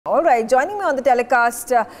All right, joining me on the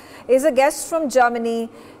telecast is a guest from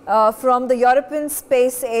Germany, from the European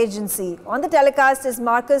Space Agency. On the telecast is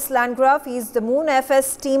Markus Landgraf. He is the Moon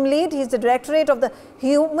FS team lead. He is the Directorate of the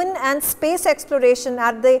Human and Space Exploration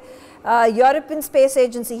at the European Space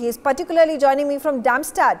Agency. He is particularly joining me from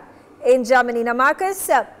Darmstadt in Germany. Now,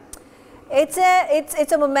 Markus, it's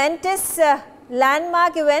a momentous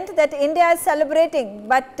landmark event that India is celebrating.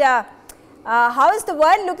 But how is the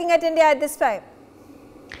world looking at India at this time?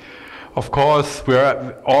 Of course,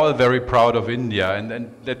 we're all very proud of India,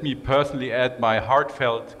 and let me personally add my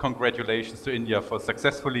heartfelt congratulations to India for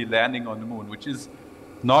successfully landing on the moon, which is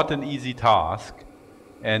not an easy task.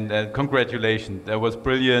 And congratulations, that was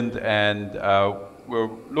brilliant, and we're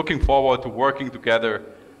looking forward to working together,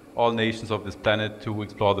 all nations of this planet, to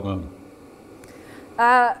explore the moon.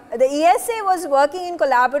 The ESA was working in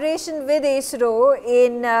collaboration with ISRO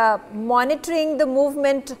in monitoring the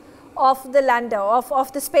movement of the lander,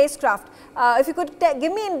 of the spacecraft. If you could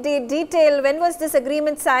give me in detail, when was this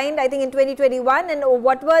agreement signed? I think in 2021, and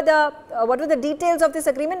what were the details of this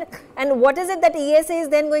agreement, and what is it that ESA is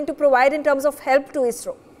then going to provide in terms of help to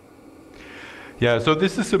ISRO? Yeah, so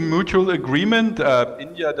this is a mutual agreement.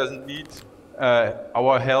 India doesn't need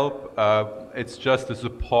our help. It's just a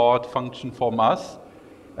support function from us.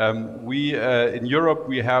 In Europe,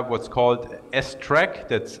 we have what's called S-Track.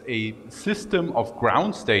 That's a system of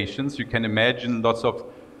ground stations. You can imagine lots of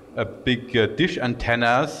big dish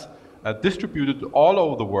antennas distributed all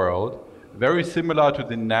over the world, very similar to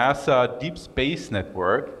the NASA Deep Space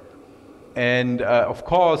Network. And of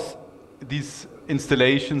course, these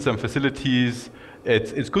installations and facilities,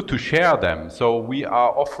 it's good to share them. So we are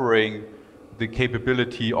offering the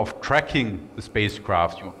capability of tracking the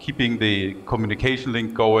spacecraft, keeping the communication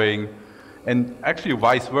link going, and actually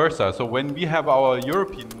vice versa. So when we have our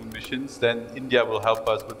European moon missions, then India will help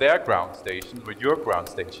us with their ground stations, with your ground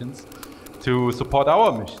stations, to support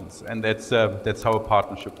our missions, and that's how a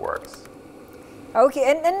partnership works.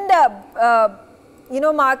 Okay, and you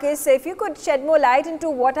know, Markus, if you could shed more light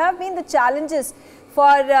into what have been the challenges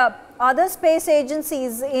for other space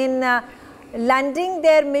agencies in landing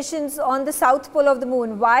their missions on the south pole of the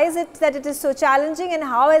moon. Why is it that it is so challenging, and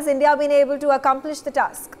how has India been able to accomplish the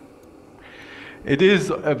task? It is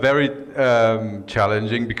very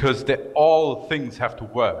challenging because all things have to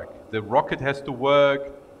work. The rocket has to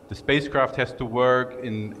work, the spacecraft has to work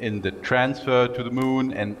in the transfer to the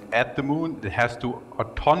moon, and at the moon it has to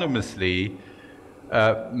autonomously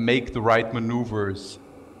make the right maneuvers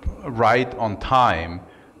right on time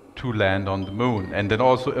to land on the moon, and then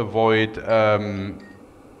also avoid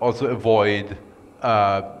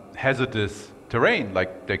hazardous terrain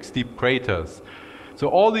like steep craters. So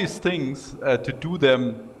all these things, to do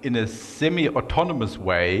them in a semi-autonomous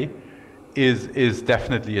way is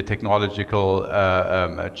definitely a technological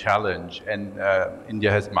challenge, and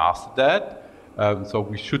India has mastered that. So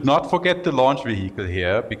we should not forget the launch vehicle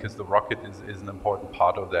here, because the rocket is an important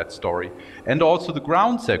part of that story. And also the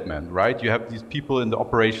ground segment, right? You have these people in the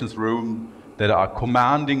operations room that are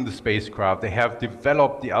commanding the spacecraft. They have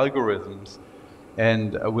developed the algorithms.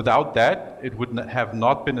 And without that, it would have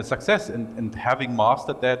not been a success. And having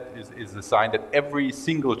mastered that is a sign that every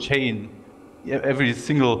single chain, every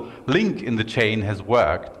single link in the chain has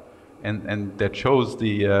worked. And that shows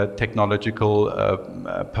the technological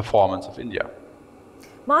performance of India.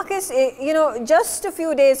 Markus, you know, just a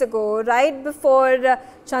few days ago, right before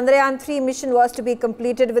Chandrayaan 3 mission was to be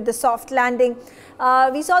completed with the soft landing,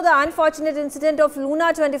 we saw the unfortunate incident of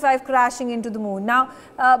Luna 25 crashing into the moon. Now,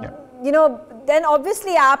 you know, then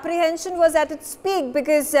obviously apprehension was at its peak,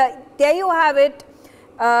 because there you have it.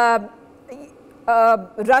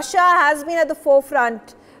 Russia has been at the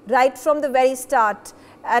forefront right from the very start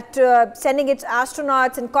at sending its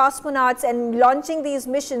astronauts and cosmonauts and launching these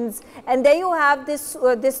missions, and there you have this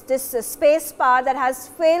space power that has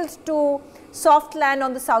failed to soft land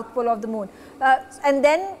on the south pole of the moon. And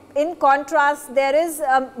then in contrast, there is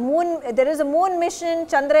a moon mission,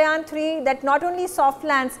 Chandrayaan 3, that not only soft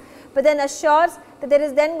lands but then assures that there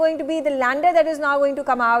is then going to be the lander that is now going to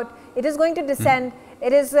come out. It is going to descend.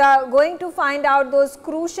 It is going to find out those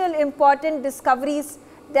crucial, important discoveries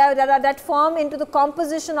that form into the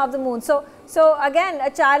composition of the moon. So again, a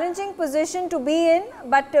challenging position to be in,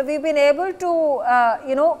 but we've been able to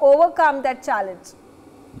you know, overcome that challenge.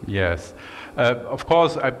 Yes, of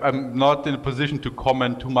course, I'm not in a position to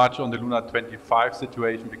comment too much on the Luna 25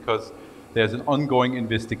 situation, because there's an ongoing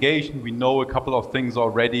investigation. We know a couple of things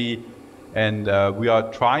already, and we are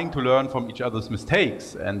trying to learn from each other's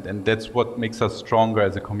mistakes, and that's what makes us stronger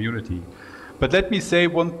as a community. But let me say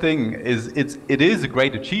one thing, it is a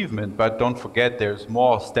great achievement, but don't forget there's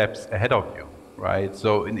more steps ahead of you, right?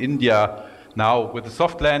 So in India now with the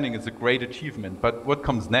soft landing, it's a great achievement, but what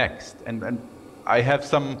comes next? And I have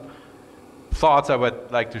some thoughts I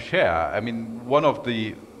would like to share. I mean, one of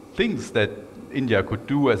the things that India could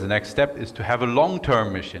do as a next step is to have a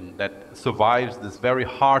long-term mission that survives this very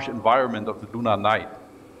harsh environment of the lunar night.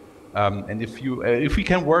 And if we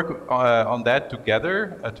can work on that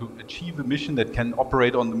together to achieve a mission that can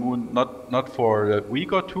operate on the moon not for a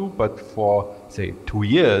week or two, but for, say, 2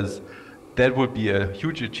 years, that would be a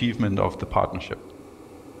huge achievement of the partnership.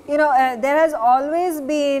 You know, there has always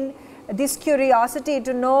been this curiosity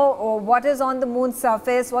to know what is on the moon's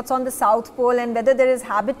surface, what's on the South Pole, and whether there is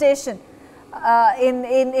habitation.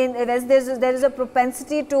 There is a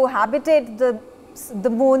propensity to habitate the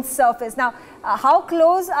moon's surface. Now, how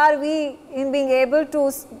close are we in being able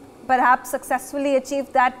to perhaps successfully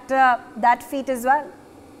achieve that feat as well?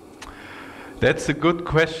 That's a good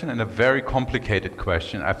question and a very complicated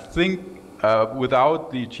question. I think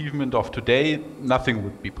without the achievement of today, nothing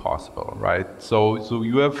would be possible, right? So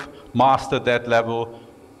you have mastered that level.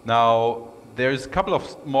 Now, there's a couple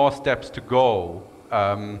of more steps to go,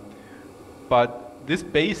 but this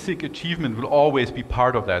basic achievement will always be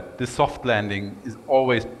part of that. This soft landing is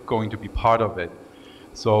always going to be part of it.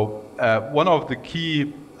 So one of the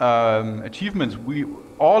key achievements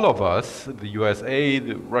all of us, the USA,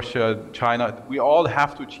 Russia, China, we all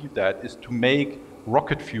have to achieve that, is to make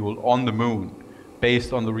rocket fuel on the moon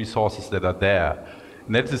based on the resources that are there.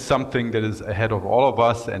 And that is something that is ahead of all of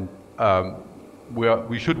us, and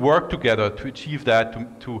we should work together to achieve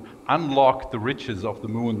that, to unlock the riches of the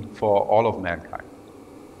moon for all of mankind.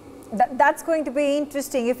 That's going to be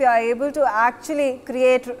interesting. If you are able to actually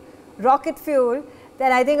create rocket fuel,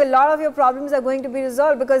 then I think a lot of your problems are going to be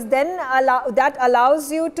resolved, because then that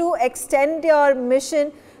allows you to extend your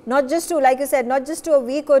mission, not just to, like you said, not just to a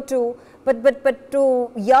week or two, but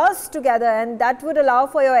to years together, and that would allow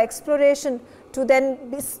for your exploration to then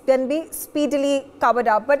be speedily covered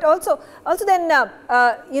up. But also then,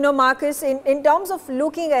 you know, Markus, in terms of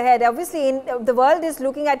looking ahead, obviously the world is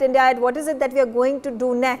looking at India at what is it that we are going to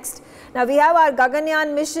do next. Now we have our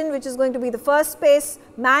Gaganyaan mission, which is going to be the first space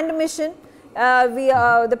manned mission.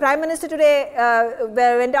 The Prime Minister today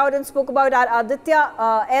went out and spoke about our Aditya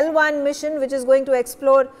L1 mission, which is going to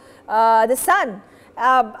explore the sun.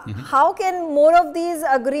 How can more of these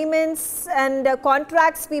agreements and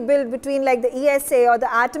contracts be built between, like the ESA or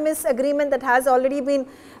the Artemis agreement that has already been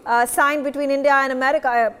signed between India and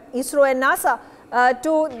America, ISRO and NASA,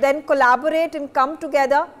 to then collaborate and come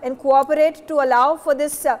together and cooperate to allow for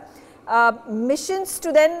this missions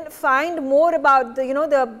to then find more about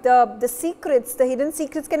the secrets, the hidden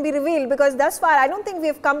secrets can be revealed, because thus far I don't think we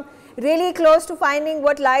have come really close to finding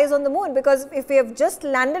what lies on the moon, because if we have just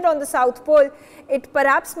landed on the South Pole, it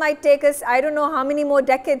perhaps might take us, I don't know how many more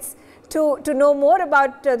decades to know more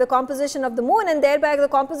about the composition of the moon, and thereby the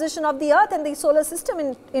composition of the Earth and the solar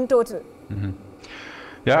system in total. Mm-hmm.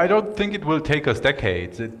 Yeah, I don't think it will take us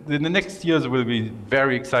decades. In the next years will be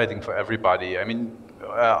very exciting for everybody. I mean,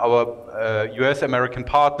 our US-American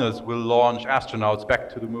partners will launch astronauts back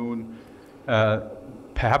to the moon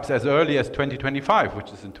perhaps as early as 2025,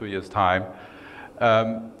 which is in 2 years' time.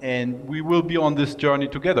 And we will be on this journey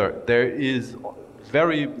together. There is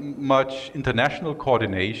very much international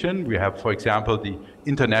coordination. We have, for example, the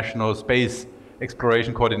International Space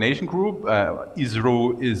Exploration Coordination Group.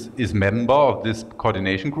 ISRO is member of this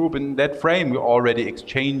coordination group. In that frame, we're already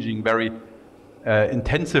exchanging very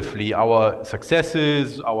intensively our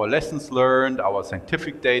successes, our lessons learned, our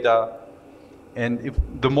scientific data. And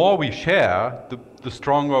the more we share, the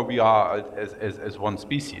stronger we are as one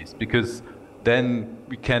species, because then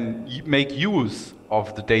we can make use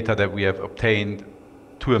of the data that we have obtained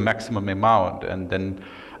to a maximum amount. And then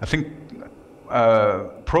I think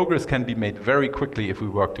progress can be made very quickly if we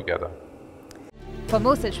work together. For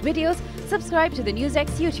more such videos, subscribe to the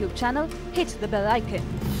NewsX YouTube channel, hit the bell icon.